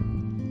Quest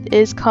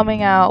is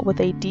coming out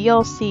with a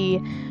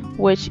DLC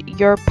which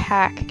your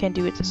pack can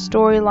do. It's a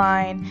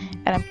storyline,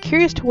 and I'm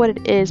curious to what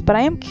it is, but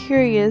I am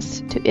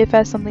curious to if it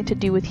has something to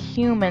do with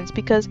humans,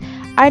 because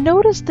I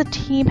noticed the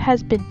team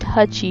has been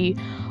touchy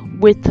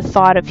with the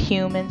thought of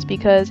humans,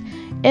 because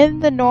in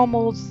the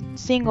normal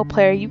single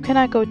player you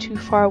cannot go too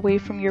far away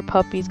from your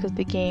puppies because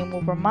the game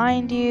will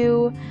remind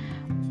you.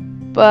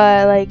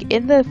 But like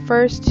in the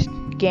first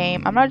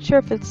game, I'm not sure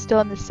if it's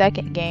still in the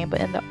second game, but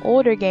in the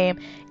older game,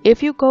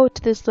 if you go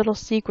to this little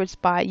secret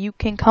spot, you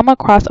can come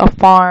across a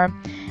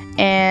farm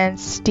and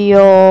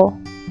steal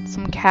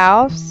some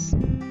calves,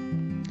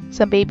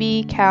 some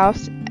baby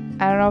calves.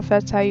 I don't know if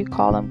that's how you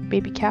call them,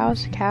 baby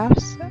calves,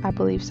 I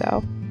believe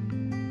so.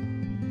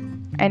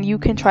 And you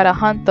can try to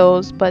hunt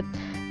those, but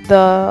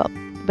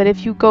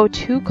if you go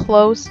too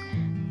close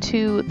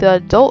to the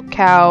adult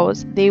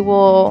cows, they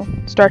will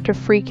start to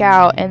freak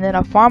out, and then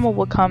a farmer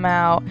will come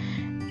out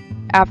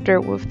after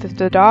if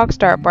the dogs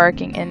start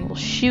barking and will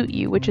shoot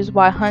you, which is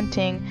why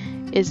hunting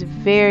is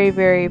very,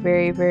 very,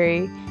 very,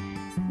 very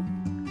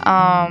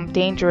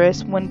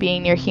dangerous when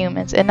being near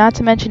humans. And not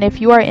to mention,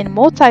 if you are in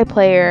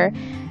multiplayer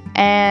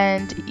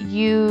and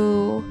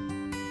you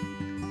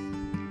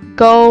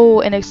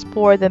go and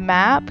explore the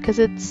map, because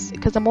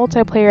the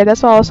multiplayer,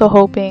 that's what I'm also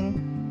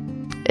hoping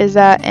is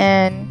that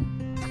in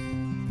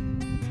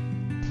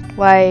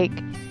like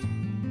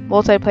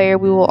multiplayer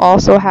we will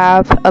also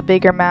have a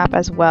bigger map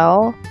as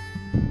well.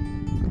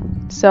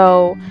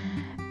 So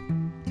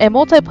in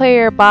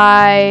multiplayer,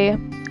 by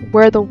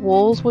where the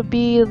wolves would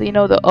be, you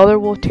know, the other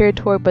wolf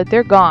territory, but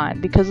they're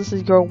gone because this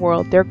is your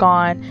world. They're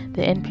gone.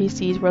 The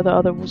NPCs where the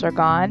other wolves are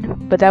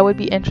gone. But that would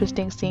be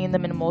interesting seeing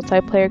them in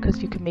multiplayer,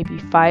 because you could maybe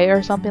fight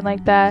or something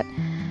like that.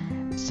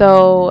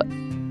 So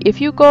if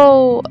you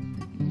go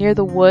near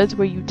the woods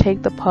where you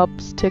take the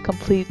pups to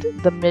complete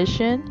the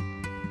mission,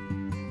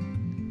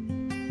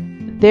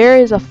 there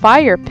is a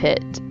fire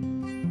pit,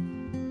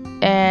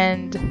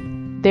 and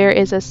there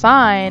is a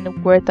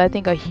sign with, I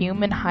think, a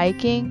human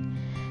hiking.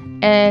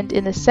 And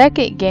in the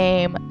second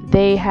game,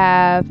 they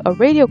have a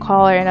radio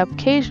collar, and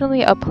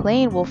occasionally a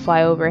plane will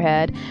fly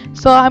overhead.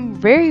 So I'm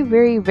very,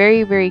 very,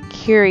 very, very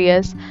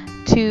curious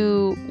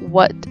to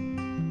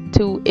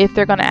if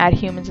they're going to add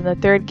humans in the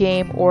third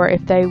game, or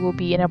if they will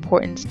be in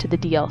importance to the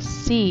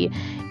DLC.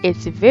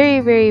 It's very,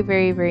 very,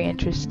 very, very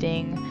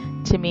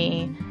interesting to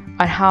me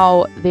on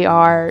how they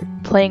are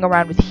playing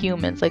around with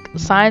humans, like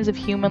signs of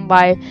human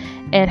life,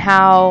 and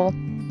how,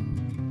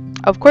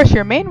 of course,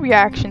 your main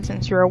reaction,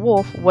 since you're a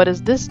wolf, what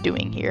is this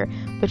doing here?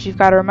 But you've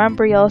got to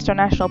remember, Yellowstone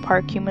National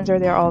Park, humans are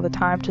there all the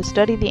time to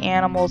study the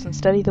animals and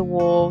study the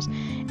wolves,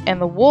 and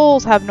the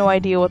wolves have no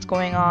idea what's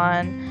going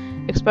on,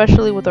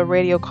 especially with a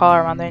radio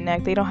collar around their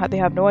neck. They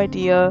have no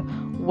idea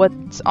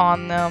what's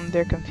on them.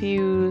 They're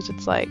confused.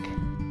 It's like,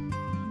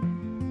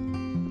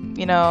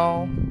 you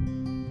know,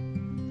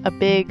 a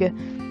big,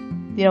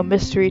 you know,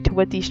 mystery to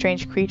what these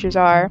strange creatures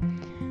are.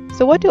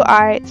 So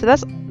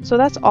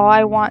that's all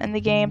I want in the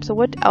game. So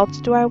what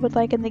else do I would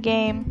like in the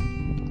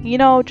game? You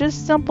know,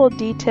 just simple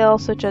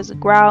details such as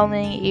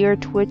growling, ear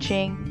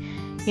twitching,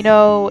 you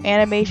know,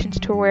 animations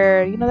to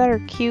where, you know, that are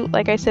cute,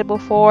 like I said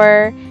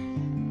before.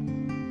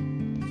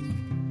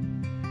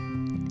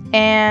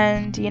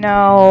 And you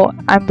know,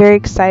 I'm very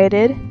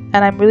excited, and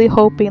I'm really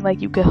hoping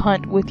like you could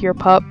hunt with your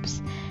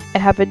pups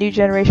and have a new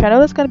generation. I know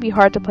that's going to be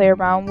hard to play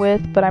around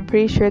with, but I'm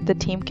pretty sure the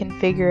team can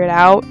figure it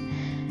out.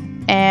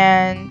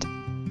 And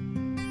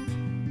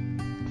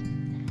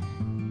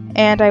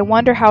I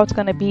wonder how it's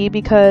going to be,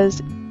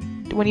 because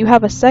when you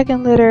have a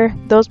second litter,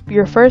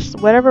 your first,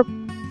 whatever,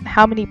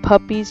 how many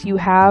puppies you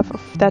have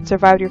that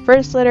survived your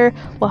first litter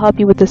will help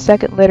you with the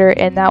second litter,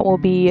 and that will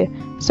be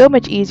so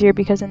much easier,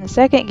 because in the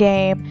second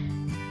game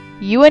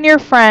you and your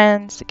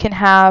friends can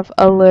have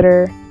a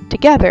litter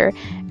together.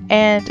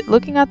 And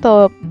looking at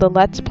the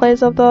let's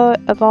plays of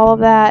all of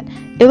that,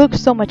 it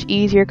looks so much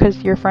easier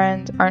because your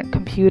friends aren't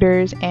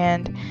computers.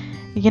 And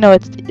you know,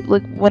 it's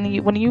like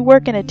when you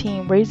work in a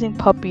team, raising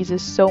puppies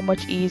is so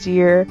much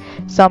easier.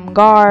 Some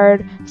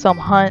guard, some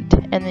hunt,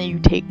 and then you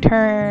take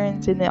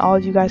turns, and then all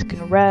of you guys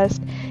can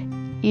rest.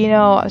 You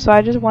know, so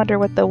I just wonder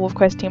what the Wolf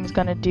Quest team is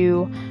gonna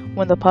do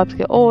when the pups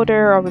get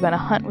older. Are we gonna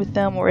hunt with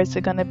them, or is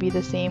it gonna be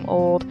the same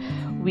old?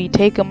 We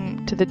take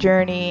them to the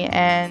journey,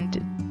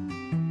 and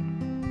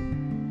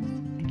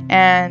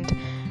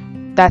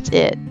that's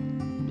it.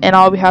 And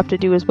all we have to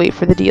do is wait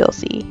for the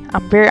DLC.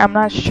 I'm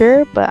not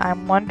sure, but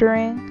I'm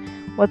wondering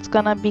what's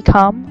gonna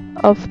become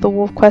of the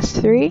Wolf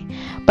Quest 3.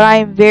 But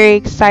I'm very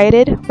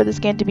excited for this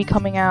game to be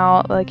coming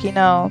out. Like, you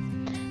know,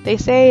 they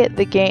say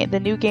the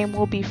new game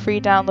will be free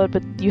download,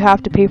 but you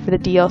have to pay for the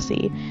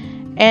DLC.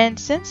 And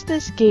since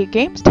this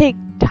games take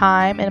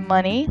time and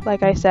money,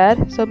 like I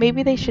said, so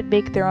maybe they should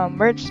make their own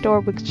merch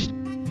store which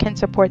can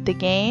support the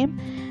game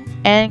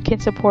and can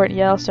support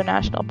Yellowstone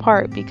National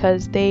Park,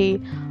 because they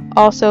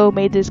also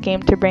made this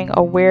game to bring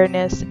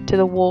awareness to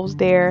the wolves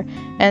there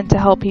and to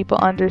help people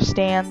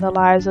understand the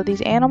lives of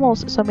these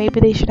animals. So maybe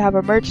they should have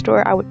a merch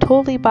store. I would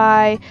totally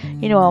buy,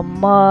 you know, a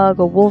mug,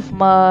 a wolf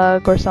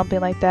mug or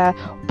something like that.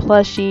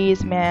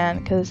 Plushies, man,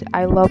 because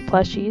I love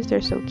plushies.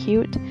 They're so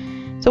cute.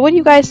 So what do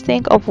you guys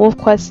think of Wolf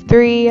Quest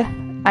 3?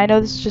 I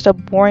know this is just a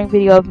boring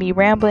video of me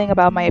rambling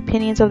about my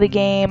opinions of the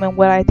game and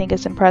what I think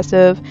is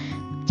impressive.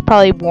 It's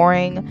probably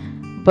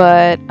boring,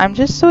 but I'm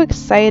just so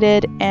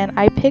excited, and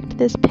I picked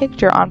this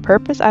picture on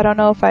purpose. I don't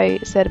know if I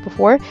said it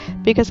before,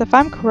 because if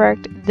I'm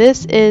correct,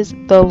 this is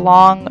the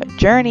long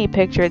journey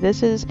picture.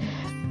 This is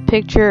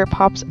picture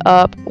pops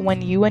up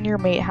when you and your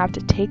mate have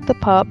to take the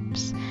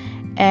pups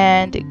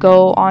and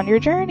go on your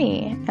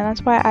journey, and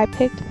that's why I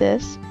picked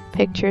this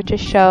picture to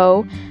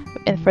show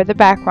and for the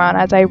background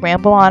as I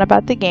ramble on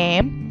about the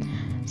game.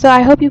 So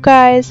I hope you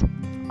guys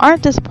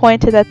aren't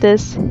disappointed that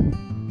this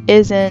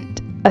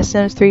isn't a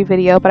Sims 3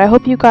 video, but I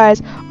hope you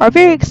guys are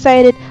very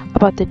excited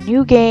about the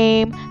new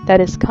game that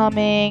is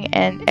coming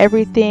and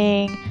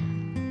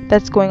everything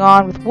that's going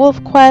on with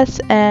Wolf Quest.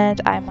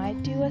 And I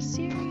might do a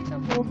series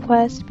of Wolf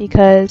Quest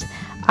because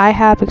I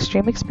have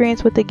extreme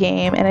experience with the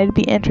game, and it'd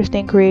be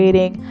interesting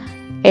creating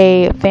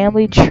a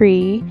family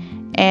tree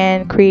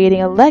and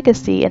creating a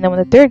legacy. And then when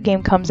the third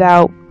game comes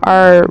out,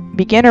 our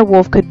beginner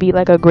wolf could be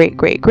like a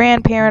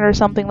great-great-grandparent or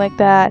something like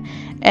that,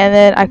 and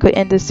then I could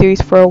end the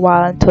series for a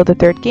while until the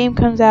third game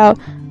comes out.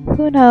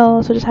 Who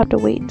knows? We'll just have to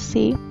wait and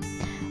see.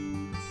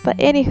 But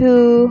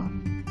anywho,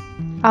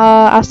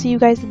 I'll see you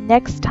guys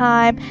next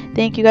time.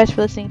 Thank you guys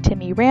for listening to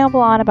me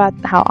ramble on about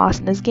how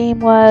awesome this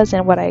game was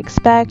and what I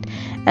expect,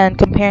 and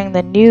comparing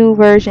the new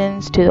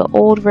versions to the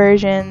old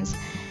versions.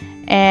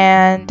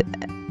 And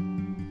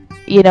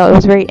you know, it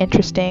was very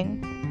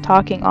interesting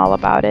talking all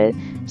about it.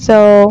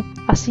 So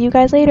I'll see you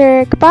guys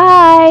later.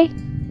 Goodbye!